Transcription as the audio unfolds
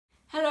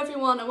Hello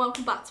everyone and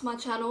welcome back to my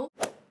channel.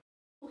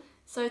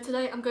 So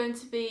today I'm going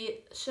to be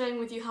sharing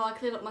with you how I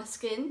cleared up my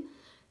skin.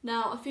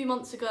 Now a few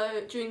months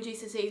ago during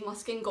GCSEs my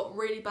skin got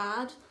really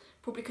bad,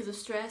 probably because of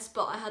stress,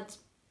 but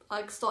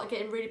I started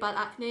getting really bad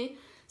acne.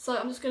 So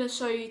I'm just going to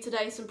show you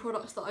today some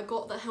products that I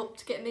got that helped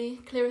to get me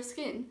clearer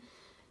skin.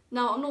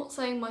 Now I'm not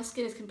saying my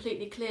skin is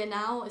completely clear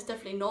now, it's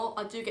definitely not.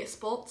 I do get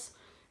spots,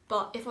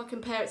 but if I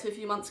compare it to a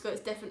few months ago it's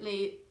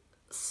definitely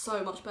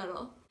so much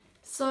better.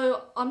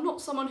 So I'm not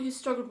someone who's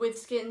struggled with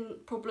skin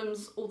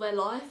problems all their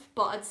life,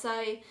 but I'd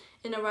say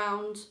in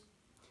around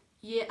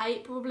year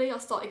 8 probably I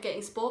started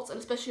getting spots, and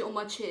especially on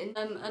my chin,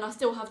 and I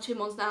still have chin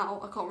ones now.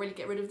 I can't really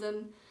get rid of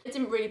them. It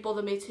didn't really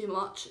bother me too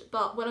much,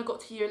 but when I got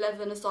to year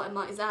 11 and started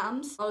my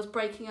exams I was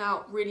breaking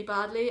out really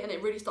badly and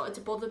it really started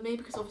to bother me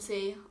because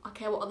obviously I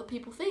care what other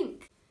people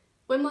think.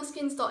 When my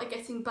skin started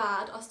getting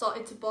bad I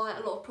started to buy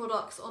a lot of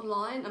products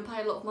online and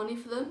pay a lot of money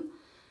for them,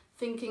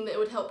 thinking that it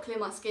would help clear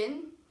my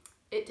skin.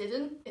 It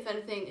didn't. If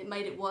anything, it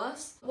made it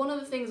worse. One of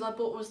the things I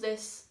bought was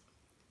this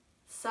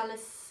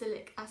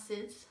salicylic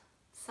acid.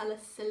 I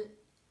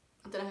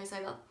don't know how you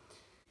say that.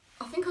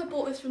 I think I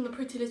bought this from the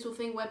Pretty Little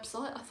Thing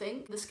website,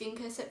 the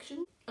skincare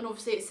section. And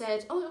obviously it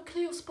said, oh, it'll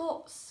clear your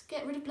spots,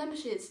 get rid of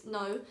blemishes.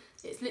 No,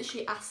 it's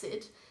literally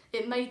acid.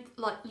 It made,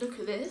 look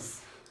at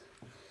this.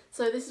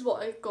 So this is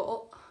what I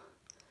got.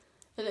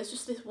 And it's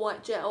just this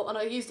white gel, and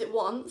I used it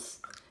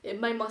once.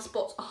 It made my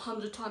spots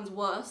 100 times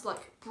worse,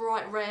 like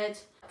bright red.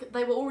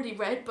 They were already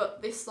red,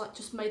 but this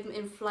just made them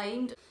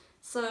inflamed.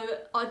 So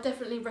I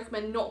definitely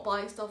recommend not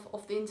buying stuff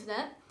off the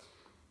internet.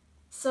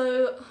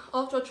 So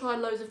after I tried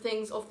loads of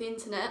things off the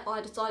internet, I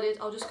decided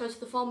I'll just go to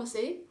the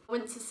pharmacy. I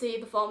went to see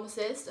the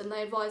pharmacist and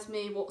they advised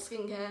me what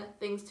skincare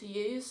things to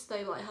use.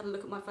 They had a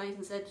look at my face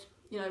and said,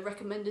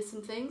 recommended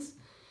some things.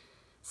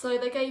 So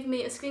they gave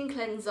me a skin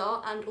cleanser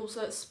and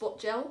also a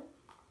spot gel.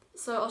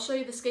 So I'll show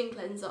you the skin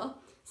cleanser.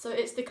 So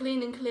it's the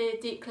Clean and Clear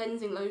Deep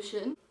Cleansing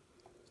Lotion.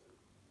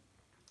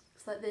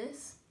 It's like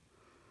this.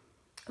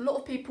 A lot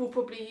of people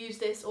probably use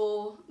this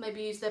or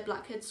maybe use their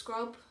blackhead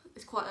scrub.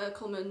 It's quite a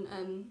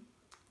common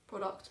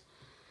product.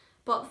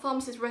 But the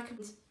pharmacist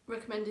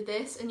recommended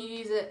this, and you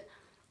use it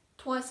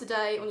twice a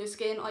day on your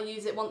skin. I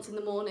use it once in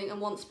the morning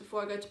and once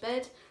before I go to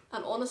bed.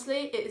 And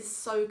honestly, it is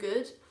so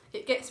good.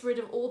 It gets rid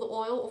of all the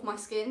oil off my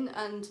skin,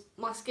 and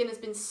my skin has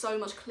been so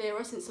much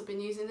clearer since I've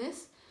been using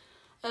this.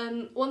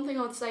 One thing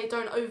I would say,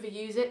 don't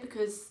overuse it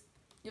because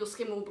your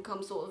skin will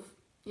become sort of,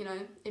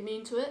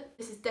 immune to it.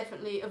 This is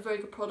definitely a very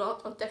good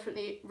product. I'll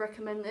definitely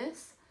recommend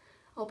this.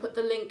 I'll put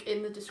the link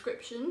in the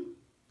description.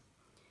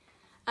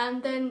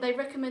 And then they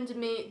recommended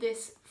me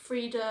this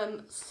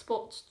Freedom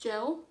Spot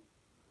Gel.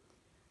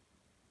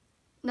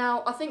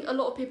 Now, I think a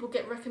lot of people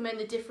get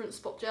recommended different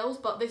spot gels,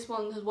 but this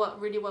one has worked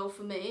really well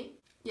for me.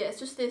 Yeah, it's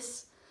just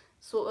this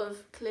sort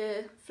of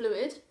clear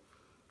fluid.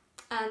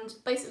 And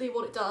basically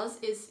what it does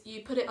is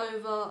you put it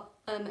over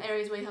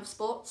areas where you have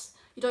spots.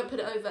 You don't put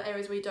it over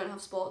areas where you don't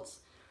have spots.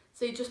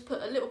 So you just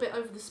put a little bit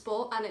over the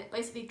spot and it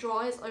basically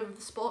dries over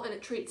the spot and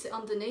it treats it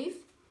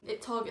underneath.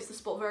 It targets the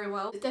spot very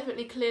well. It's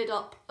definitely cleared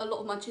up a lot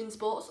of my chin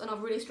spots and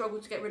I've really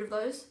struggled to get rid of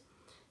those.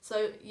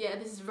 So yeah,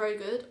 this is very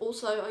good.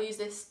 Also, I use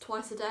this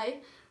twice a day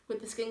with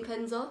the skin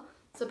cleanser.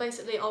 So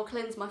basically I'll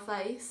cleanse my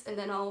face and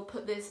then I'll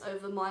put this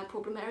over my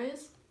problem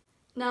areas.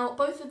 Now,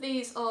 both of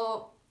these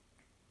are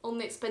on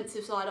the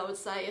expensive side, I would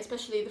say,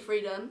 especially the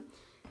Freedom,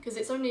 because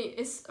it's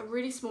a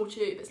really small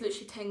tube. It's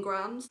literally 10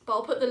 grams, but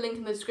I'll put the link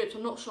in the description.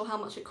 I'm not sure how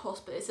much it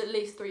costs, but it's at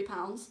least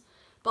 £3,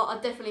 but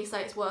I'd definitely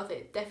say it's worth it.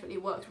 It definitely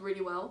works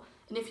really well,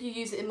 and if you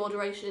use it in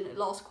moderation it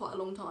lasts quite a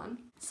long time.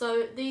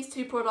 So these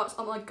two products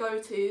are my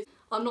go-to.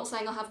 I'm not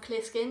saying I have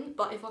clear skin,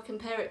 but if I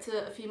compare it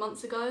to a few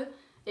months ago,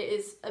 it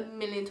is a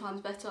million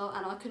times better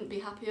and I couldn't be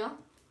happier.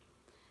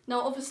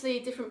 Now obviously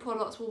different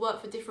products will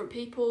work for different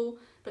people,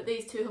 but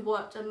these two have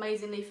worked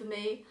amazingly for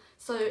me.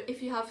 So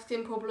if you have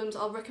skin problems,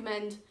 I'll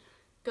recommend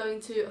going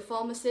to a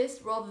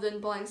pharmacist rather than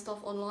buying stuff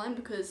online,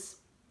 because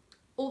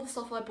all the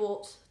stuff I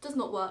bought does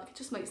not work, it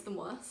just makes them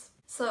worse.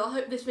 So I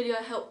hope this video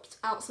helped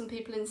out some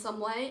people in some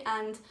way,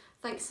 and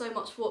thanks so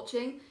much for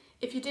watching.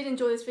 If you did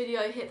enjoy this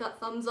video, hit that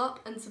thumbs up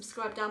and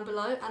subscribe down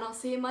below, and I'll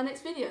see you in my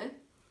next video.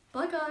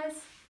 Bye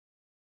guys!